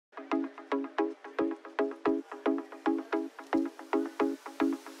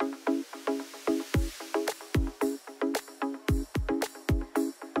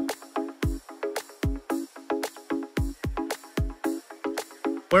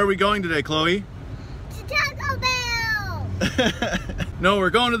Where are we going today, Chloe? To Taco Bell! No, we're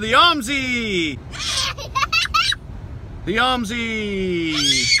going to the Omsi! The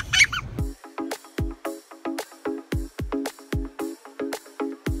Omsi!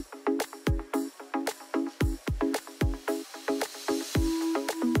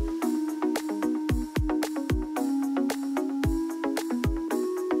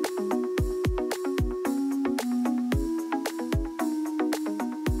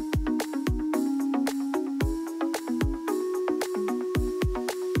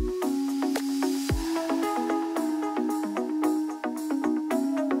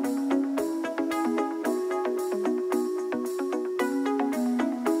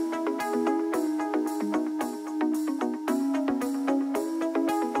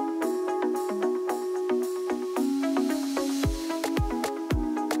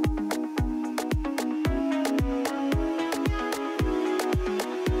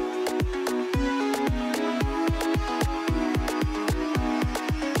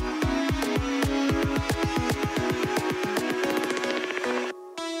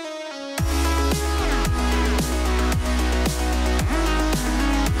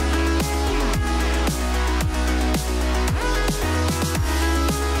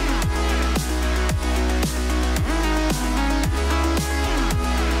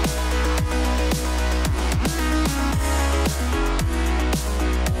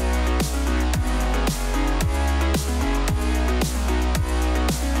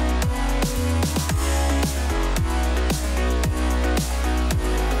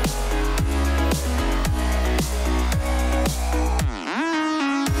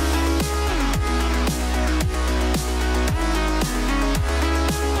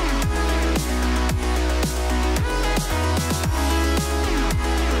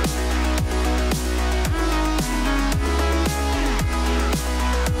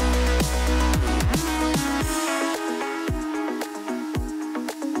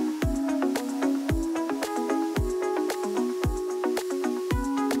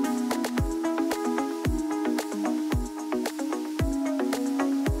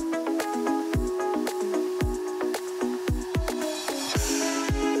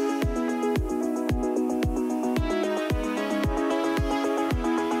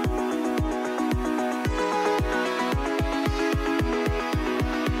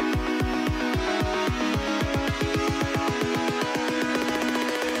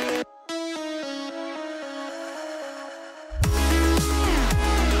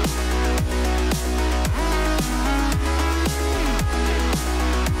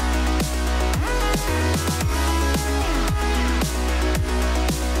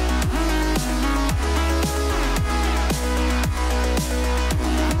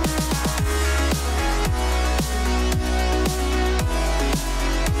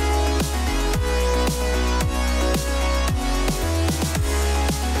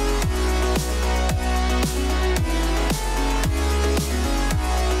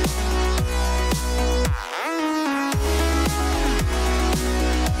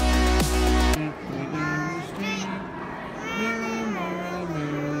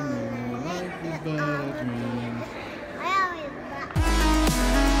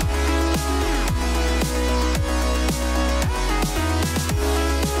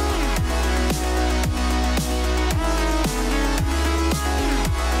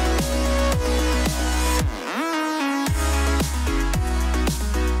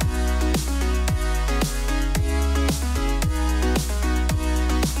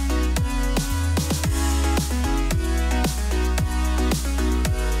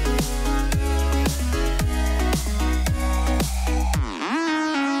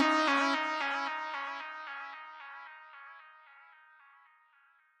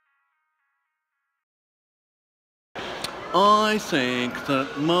 I think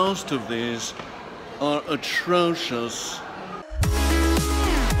that most of these are atrocious.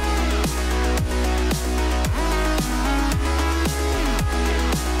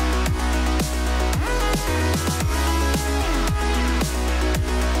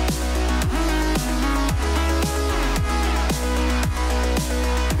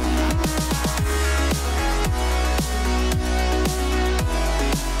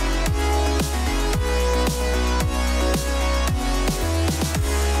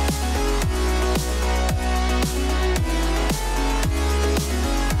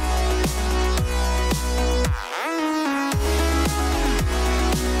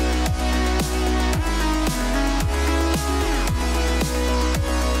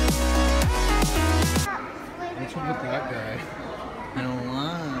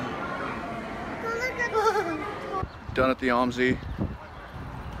 Done at the Omsi.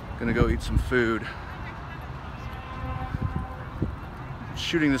 Gonna go eat some food.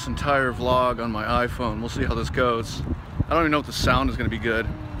 Shooting this entire vlog on my iPhone. We'll see how this goes. I don't even know if the sound is gonna be good.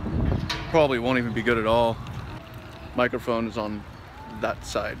 Probably won't even be good at all. Microphone is on that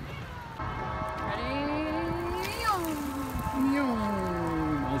side. Ready?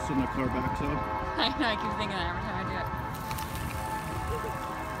 All of a sudden the car backs up. I know, I keep thinking that every time I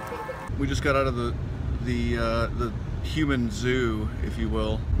do it. We just got out of the human zoo, if you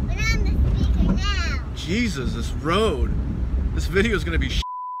will. We're on the speaker now. Jesus, this road. This video is gonna be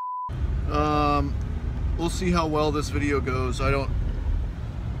we'll see how well this video goes. I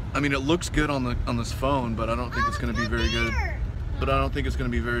mean, it looks good on this phone, but I don't think it's gonna be very good. But I don't think it's gonna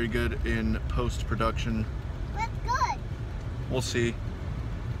be very good in post-production. That's good. We'll see.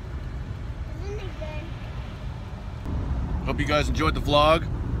 Isn't it good? Hope you guys enjoyed the vlog,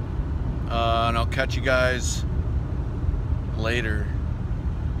 and I'll catch you guys later.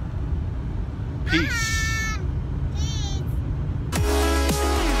 Peace.